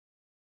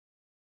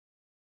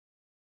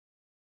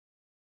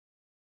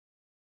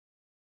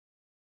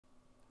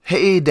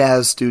Hey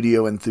Daz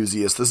Studio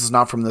enthusiasts, this is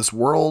not from this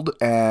world,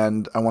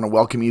 and I want to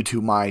welcome you to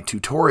my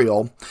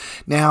tutorial.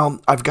 Now,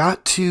 I've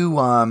got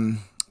to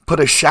put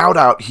a shout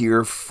out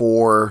here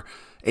for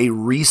a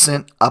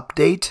recent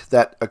update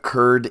that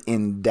occurred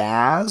in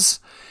Daz,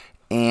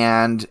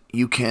 and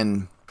you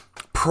can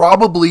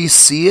probably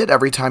see it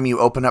every time you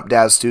open up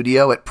Daz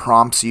Studio. It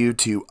prompts you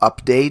to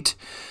update.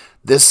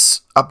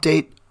 This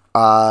update,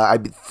 I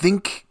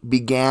think,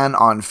 began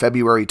on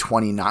February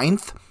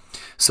 29th.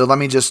 So let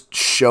me just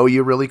show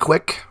you really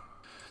quick.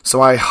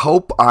 So I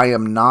hope I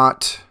am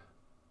not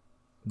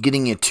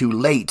getting it too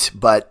late,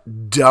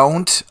 but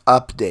don't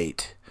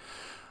update.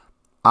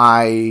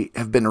 I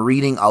have been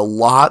reading a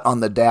lot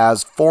on the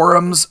Daz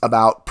forums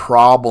about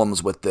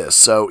problems with this.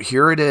 So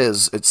here it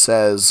is. It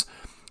says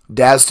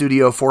Daz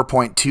Studio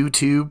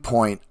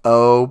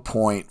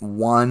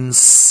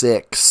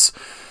 4.22.0.16.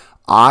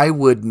 I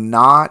would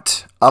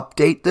not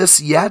update this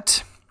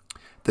yet.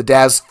 The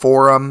Daz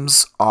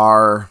forums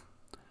are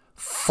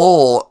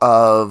full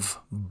of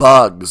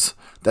bugs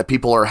that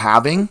people are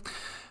having,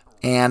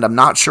 and I'm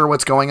not sure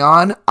what's going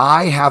on.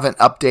 I haven't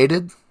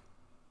updated.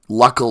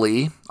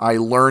 Luckily, I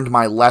learned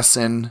my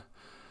lesson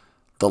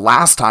the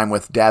last time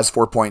with Daz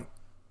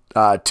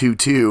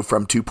 4.22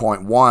 from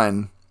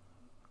 2.1,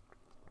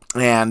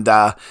 and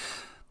I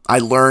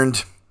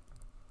learned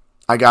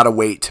I gotta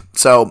wait.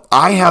 So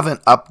I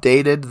haven't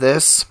updated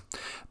this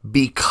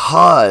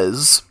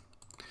because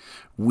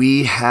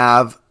we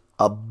have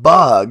a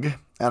bug,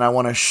 and I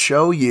want to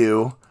show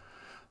you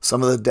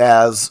some of the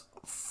Daz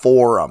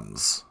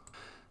forums.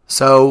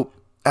 So,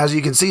 as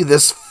you can see,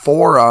 this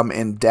forum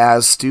in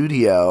Daz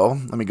Studio,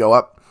 let me go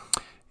up,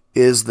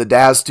 is the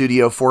Daz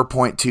Studio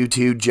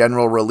 4.22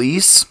 general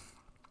release.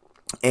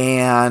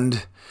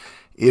 And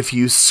if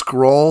you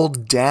scroll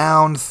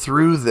down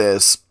through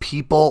this,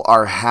 people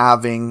are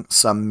having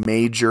some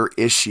major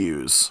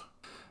issues.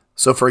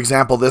 So, for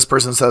example, this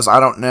person says, I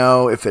don't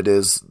know if it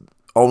is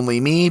only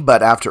me,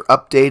 but after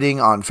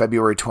updating on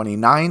February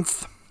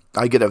 29th,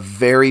 I get a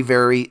very,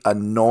 very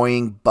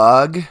annoying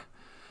bug.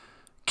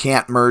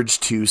 Can't merge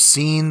two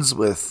scenes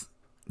with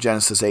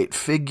Genesis 8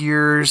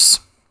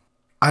 figures.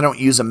 I don't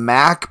use a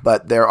Mac,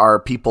 but there are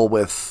people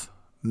with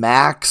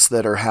Macs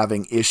that are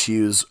having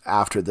issues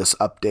after this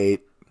update.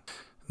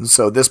 And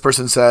so this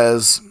person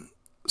says,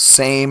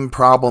 same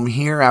problem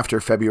here after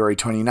February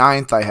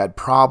 29th. I had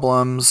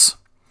problems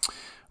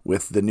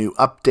with the new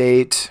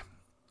update.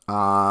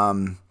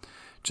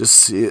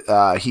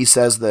 He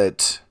says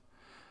that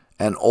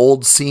an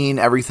old scene,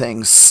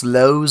 everything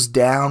slows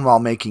down while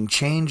making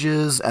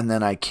changes, and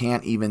then I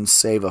can't even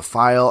save a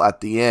file at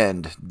the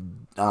end.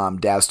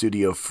 Daz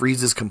Studio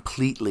freezes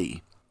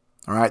completely.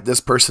 All right, this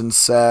person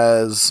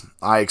says,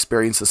 I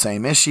experienced the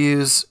same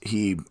issues.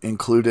 He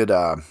included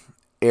a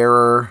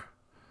error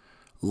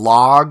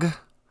log.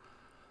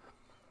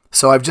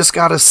 So I've just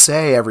got to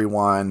say,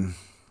 everyone,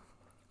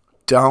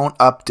 don't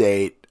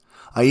update.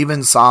 I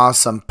even saw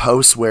some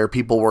posts where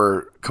people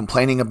were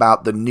complaining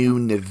about the new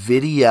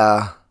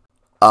NVIDIA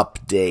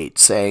update,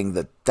 saying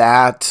that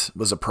that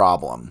was a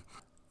problem.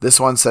 This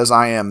one says,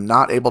 I am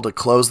not able to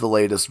close the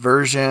latest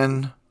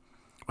version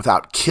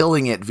without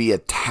killing it via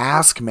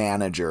Task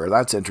Manager.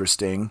 That's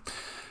interesting.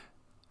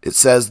 It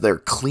says they're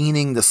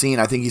cleaning the scene.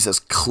 I think he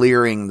says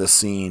clearing the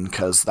scene,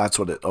 because that's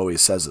what it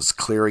always says, is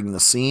clearing the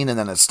scene, and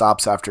then it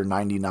stops after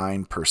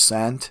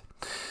 99%.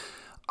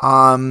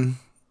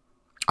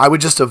 I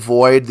would just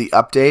avoid the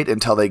update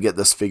until they get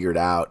this figured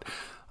out.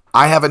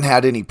 I haven't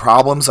had any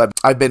problems.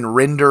 I've been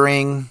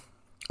rendering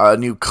a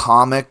new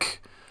comic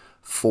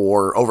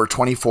for over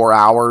 24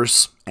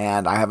 hours,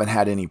 and I haven't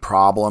had any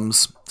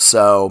problems.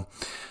 So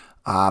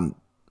I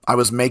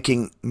was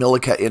making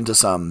Milica into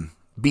some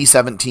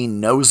B17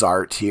 nose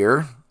art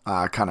here.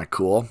 Kind of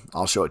cool.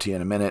 I'll show it to you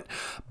in a minute.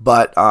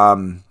 But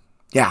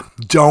yeah,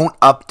 don't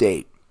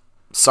update.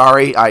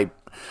 Sorry, I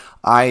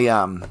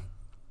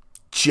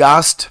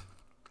just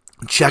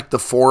checked the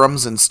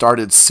forums and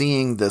started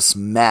seeing this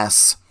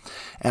mess,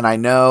 and I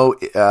know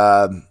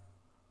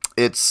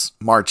it's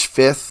March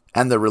 5th,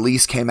 and the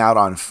release came out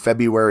on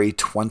February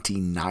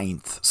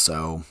 29th,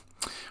 so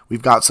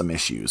we've got some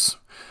issues.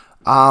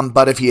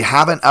 But if you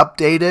haven't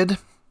updated,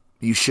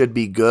 you should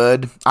be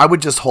good. I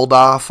would just hold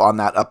off on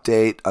that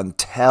update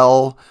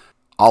until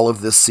all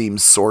of this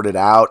seems sorted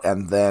out,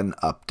 and then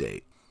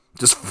update.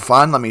 Just for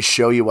fun, let me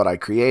show you what I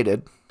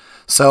created.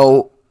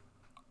 So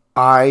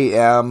I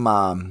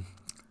am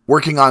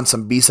working on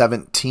some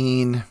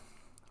B17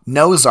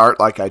 nose art,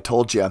 like I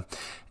told you,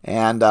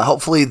 and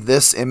hopefully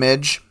this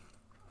image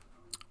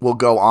will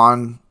go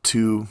on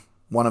to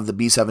one of the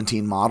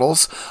B17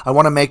 models. I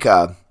want to make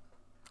a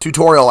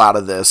tutorial out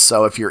of this,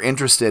 so if you're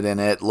interested in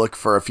it, look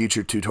for a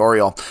future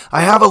tutorial.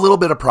 I have a little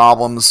bit of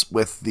problems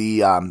with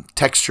the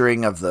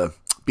texturing of the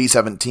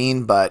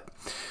B17, but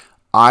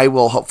I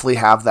will hopefully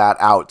have that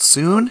out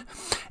soon.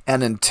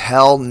 And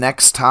until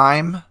next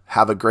time,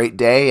 have a great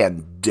day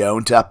and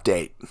don't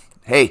update.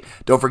 Hey,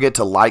 don't forget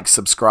to like,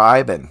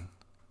 subscribe, and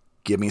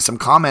give me some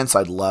comments.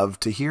 I'd love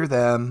to hear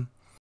them.